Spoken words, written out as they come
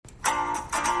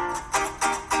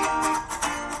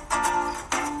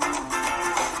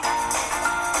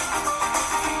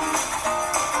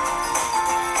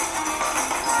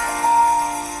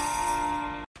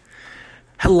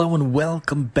Hello and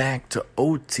welcome back to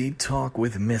OT Talk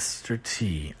with Mr.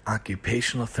 T.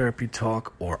 Occupational therapy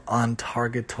talk or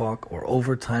on-target talk or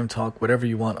overtime talk, whatever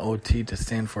you want OT to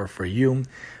stand for you.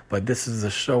 But this is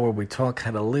a show where we talk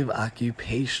how to live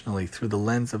occupationally through the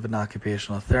lens of an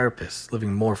occupational therapist,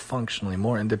 living more functionally,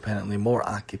 more independently, more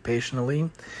occupationally,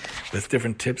 with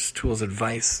different tips, tools,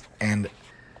 advice, and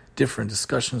different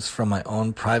discussions from my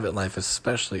own private life,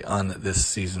 especially on this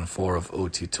season 4 of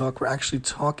OT Talk. We're actually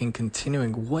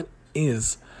continuing what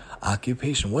is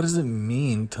occupation? What does it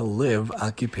mean to live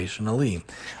occupationally?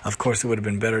 Of course, it would have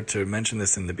been better to mention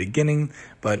this in the beginning,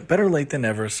 but better late than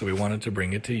never, so we wanted to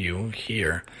bring it to you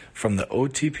here from the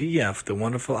OTPF, the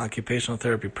Wonderful Occupational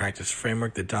Therapy Practice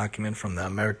Framework, the document from the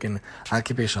American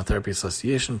Occupational Therapy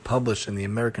Association, published in the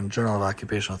American Journal of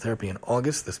Occupational Therapy in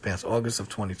this past August of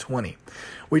 2020.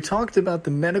 We talked about the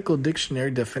medical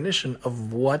dictionary definition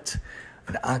of what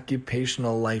an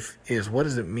occupational life is. What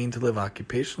does it mean to live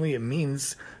occupationally? It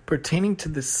means pertaining to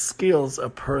the skills a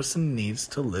person needs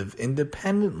to live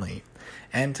independently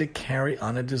and to carry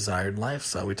on a desired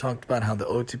lifestyle. We talked about how the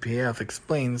OTPF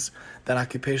explains that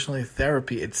occupational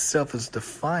therapy itself is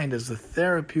defined as the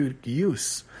therapeutic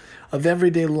use of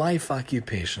everyday life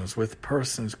occupations with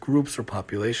persons, groups, or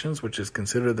populations, which is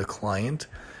considered the client,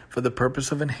 for the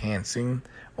purpose of enhancing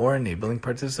or enabling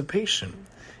participation.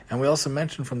 And we also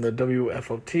mentioned from the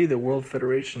WFOT, the World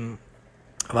Federation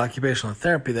of Occupational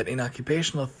Therapy, that in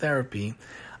occupational therapy,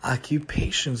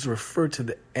 occupations refer to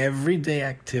the everyday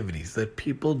activities that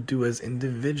people do as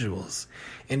individuals,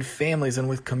 in families, and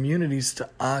with communities to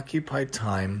occupy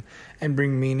time and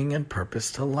bring meaning and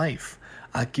purpose to life.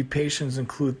 Occupations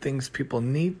include things people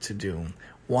need to do,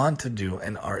 want to do,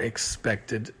 and are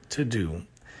expected to do.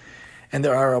 And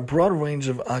there are a broad range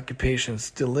of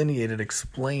occupations delineated,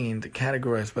 explained,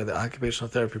 categorized by the Occupational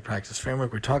Therapy Practice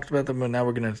Framework. We talked about them, but now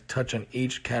we're going to touch on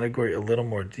each category a little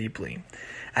more deeply.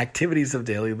 Activities of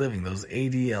daily living, those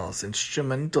ADLs.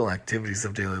 Instrumental activities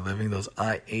of daily living, those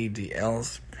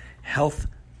IADLs. Health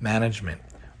management,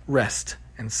 rest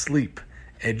and sleep,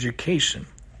 education,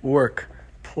 work,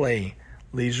 play,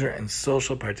 leisure, and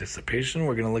social participation.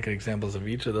 We're going to look at examples of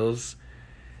each of those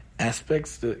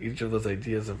aspects to each of those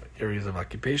ideas of areas of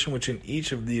occupation, which in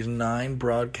each of these 9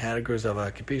 broad categories of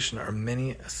occupation are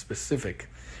many specific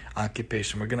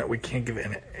occupation. We can't give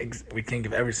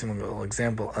every single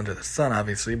example under the sun,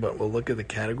 obviously, but we'll look at the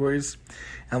categories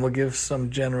and we'll give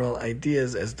some general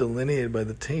ideas as delineated by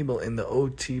the table in the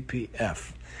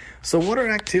OTPF. So what are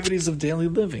activities of daily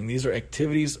living? These are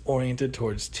activities oriented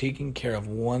towards taking care of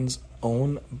one's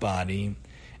own body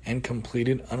and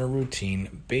completed on a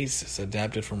routine basis,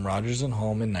 adapted from Rogers and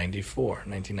Home in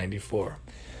 1994.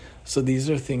 So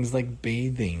these are things like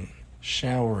bathing,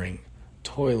 showering,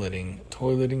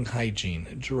 toileting hygiene,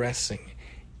 dressing,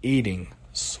 eating,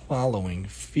 swallowing,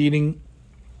 feeding,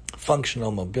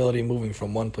 functional mobility, moving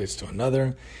from one place to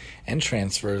another, and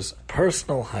transfers,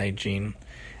 personal hygiene,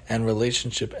 and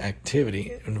relationship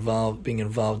activity, being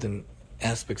involved in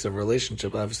aspects of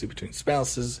relationship, obviously between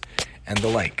spouses and the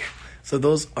like. So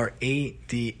those are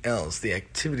ADLs, the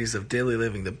activities of daily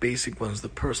living, the basic ones, the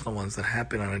personal ones that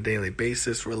happen on a daily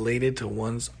basis related to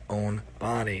one's own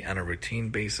body. On a routine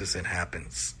basis, it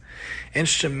happens.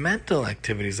 Instrumental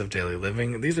activities of daily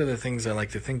living, these are the things I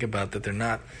like to think about, that they're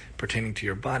not pertaining to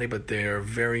your body, but they are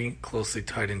very closely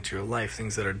tied into your life,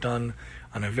 things that are done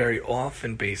on a very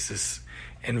often basis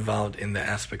involved in the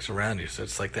aspects around you. So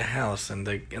it's like the house and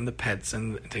the pets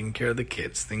and taking care of the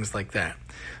kids, things like that.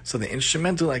 So the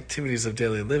instrumental activities of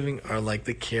daily living are like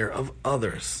the care of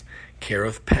others, care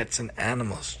of pets and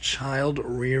animals, child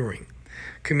rearing,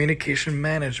 communication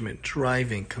management,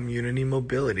 driving, community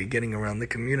mobility, getting around the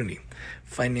community,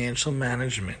 financial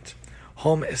management,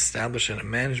 home establishment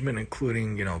and management,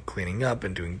 including, cleaning up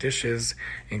and doing dishes,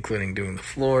 including doing the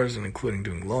floors, and including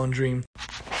doing laundry,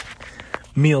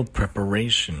 meal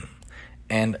preparation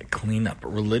and cleanup,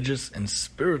 religious and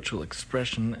spiritual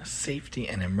expression, safety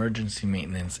and emergency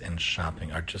maintenance, and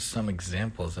shopping are just some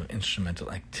examples of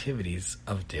instrumental activities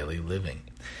of daily living.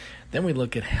 Then we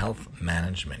look at health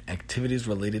management, activities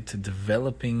related to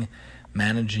developing,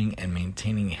 managing, and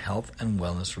maintaining health and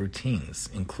wellness routines,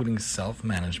 including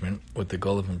self-management with the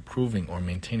goal of improving or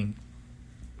maintaining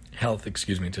health,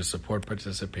 to support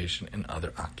participation in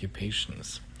other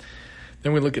occupations.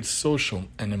 Then we look at social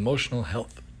and emotional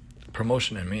health,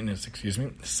 promotion and maintenance,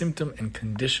 symptom and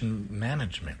condition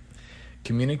management,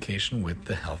 communication with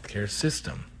the healthcare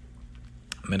system,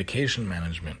 medication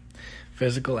management,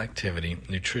 physical activity,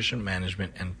 nutrition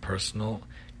management, and personal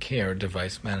care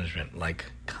device management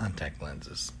like contact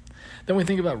lenses. Then we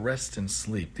think about rest and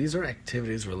sleep. These are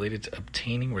activities related to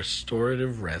obtaining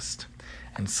restorative rest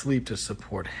and sleep to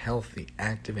support healthy,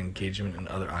 active engagement in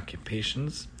other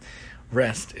occupations.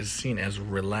 Rest is seen as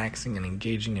relaxing and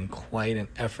engaging in quiet and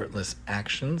effortless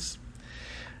actions.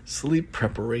 Sleep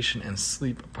preparation and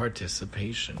sleep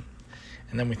participation.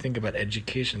 And then we think about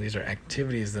education. These are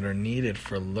activities that are needed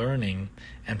for learning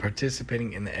and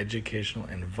participating in the educational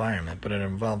environment, but it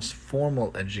involves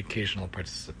formal educational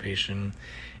participation,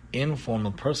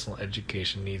 informal personal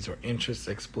education needs or interests,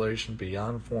 exploration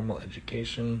beyond formal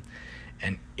education,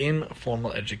 and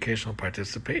informal educational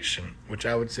participation, which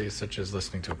I would say is such as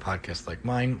listening to a podcast like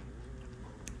mine,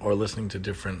 or listening to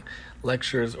different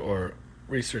lectures, or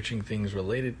researching things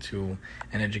related to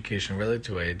an education related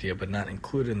to an idea, but not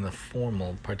included in the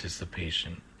formal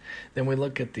participation. Then we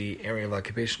look at the area of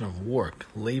occupation of work,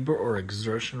 labor or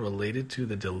exertion related to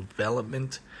the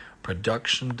development,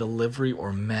 production, delivery,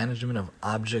 or management of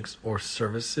objects or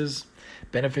services.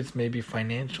 Benefits may be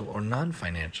financial or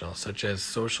non-financial, such as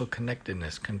social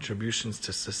connectedness, contributions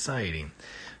to society,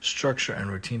 structure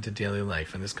and routine to daily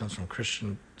life. And this comes from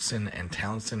Christensen and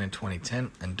Townsend in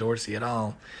 2010 and Dorsey et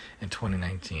al. In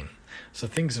 2019. So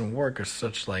things in work are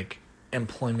such like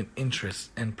employment interests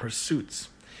and pursuits,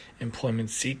 employment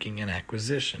seeking and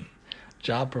acquisition,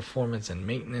 job performance and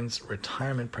maintenance,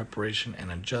 retirement preparation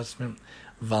and adjustment,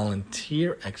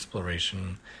 volunteer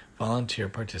exploration, volunteer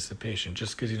participation.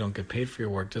 Just because you don't get paid for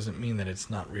your work doesn't mean that it's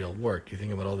not real work. You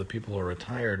think about all the people who are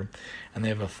retired and they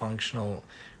have a functional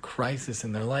crisis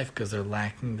in their life because they're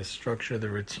lacking the structure, the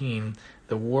routine,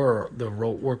 the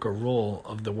work or role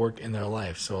of the work in their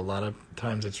life. So a lot of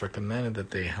times it's recommended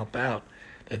that they help out,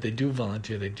 that they do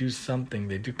volunteer, they do something,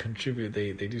 they do contribute,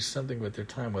 they do something with their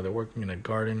time, whether working in a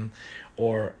garden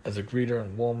or as a greeter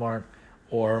in Walmart,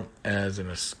 or as in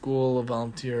a school a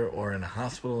volunteer, or in a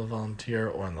hospital a volunteer,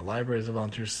 or in the library as a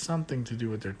volunteer, something to do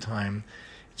with their time.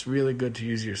 It's really good to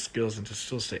use your skills and to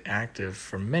still stay active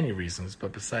for many reasons,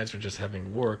 but besides for just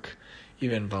having work,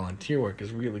 even volunteer work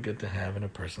is really good to have in a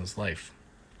person's life.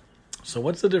 So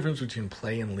what's the difference between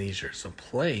play and leisure? So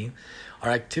play are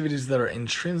activities that are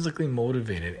intrinsically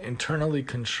motivated, internally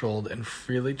controlled, and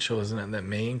freely chosen, and that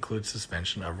may include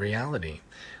suspension of reality,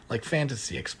 like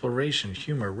fantasy, exploration,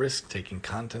 humor, risk-taking,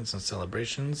 contents, and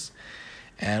celebrations.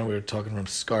 And we were talking from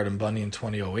Scott and Bunny in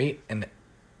 2008, and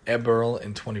Eberl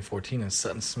in 2014, and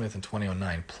Sutton Smith in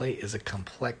 2009. Play is a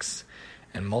complex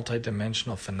and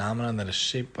multidimensional phenomenon that is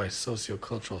shaped by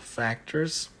sociocultural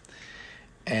factors,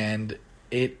 and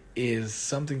it is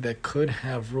something that could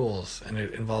have rules, and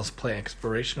it involves play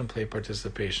exploration and play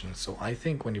participation. So I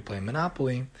think when you play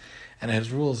Monopoly and it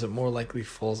has rules, it more likely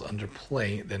falls under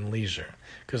play than leisure,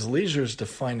 because leisure is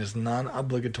defined as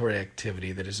non-obligatory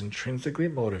activity that is intrinsically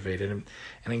motivated and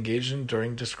engaged in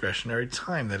during discretionary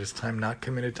time, that is time not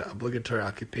committed to obligatory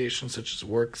occupations such as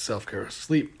work, self-care, or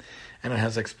sleep. And it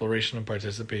has exploration and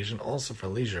participation also for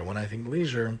leisure. When I think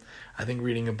leisure, I think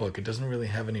reading a book. It doesn't really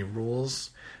have any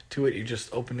rules to it. You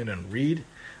just open it and read.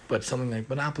 But something like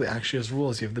Monopoly actually has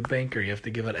rules. You have the banker. You have to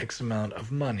give out X amount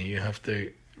of money. You have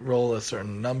to roll a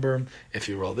certain number. If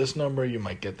you roll this number, you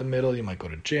might get the middle. You might go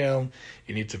to jail.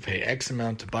 You need to pay X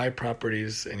amount to buy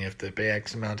properties, and you have to pay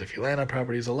X amount if you land on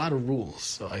properties. A lot of rules.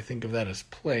 So I think of that as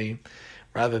play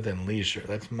rather than leisure.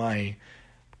 That's my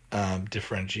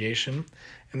differentiation.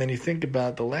 And then you think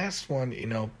about the last one,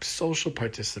 social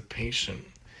participation.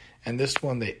 And this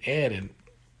one they added,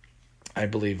 I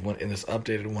believe, in this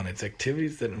updated one, it's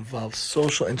activities that involve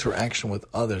social interaction with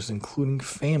others, including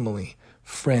family,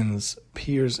 friends,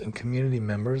 peers, and community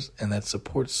members, and that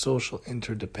supports social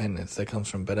interdependence. That comes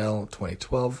from Bedell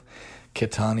 2012,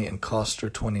 Kitani and Koster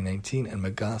 2019, and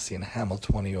Magassi and Hamill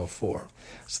 2004.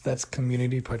 So that's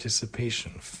community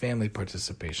participation, family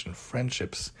participation,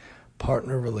 friendships,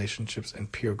 partner relationships,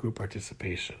 and peer group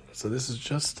participation. So this is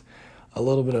just a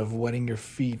little bit of wetting your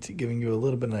feet, giving you a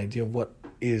little bit of an idea of what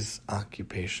is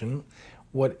occupation.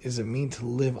 What does it mean to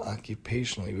live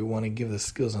occupationally? We want to give the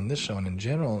skills on this show and in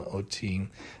general in OT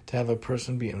to have a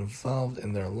person be involved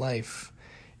in their life,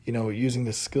 using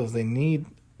the skills they need,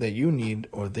 that you need,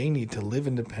 or they need to live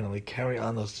independently, carry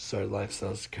on those desired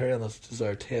lifestyles, carry on those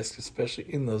desired tasks, especially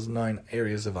in those 9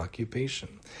 areas of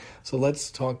occupation. So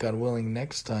let's talk, God willing,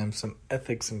 next time, some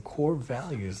ethics and core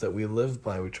values that we live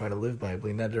by, we try to live by,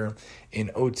 Bli Neder,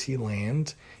 in OT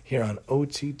land, here on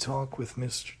OT Talk with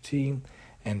Mr. T,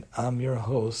 and I'm your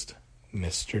host,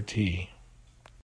 Mr. T.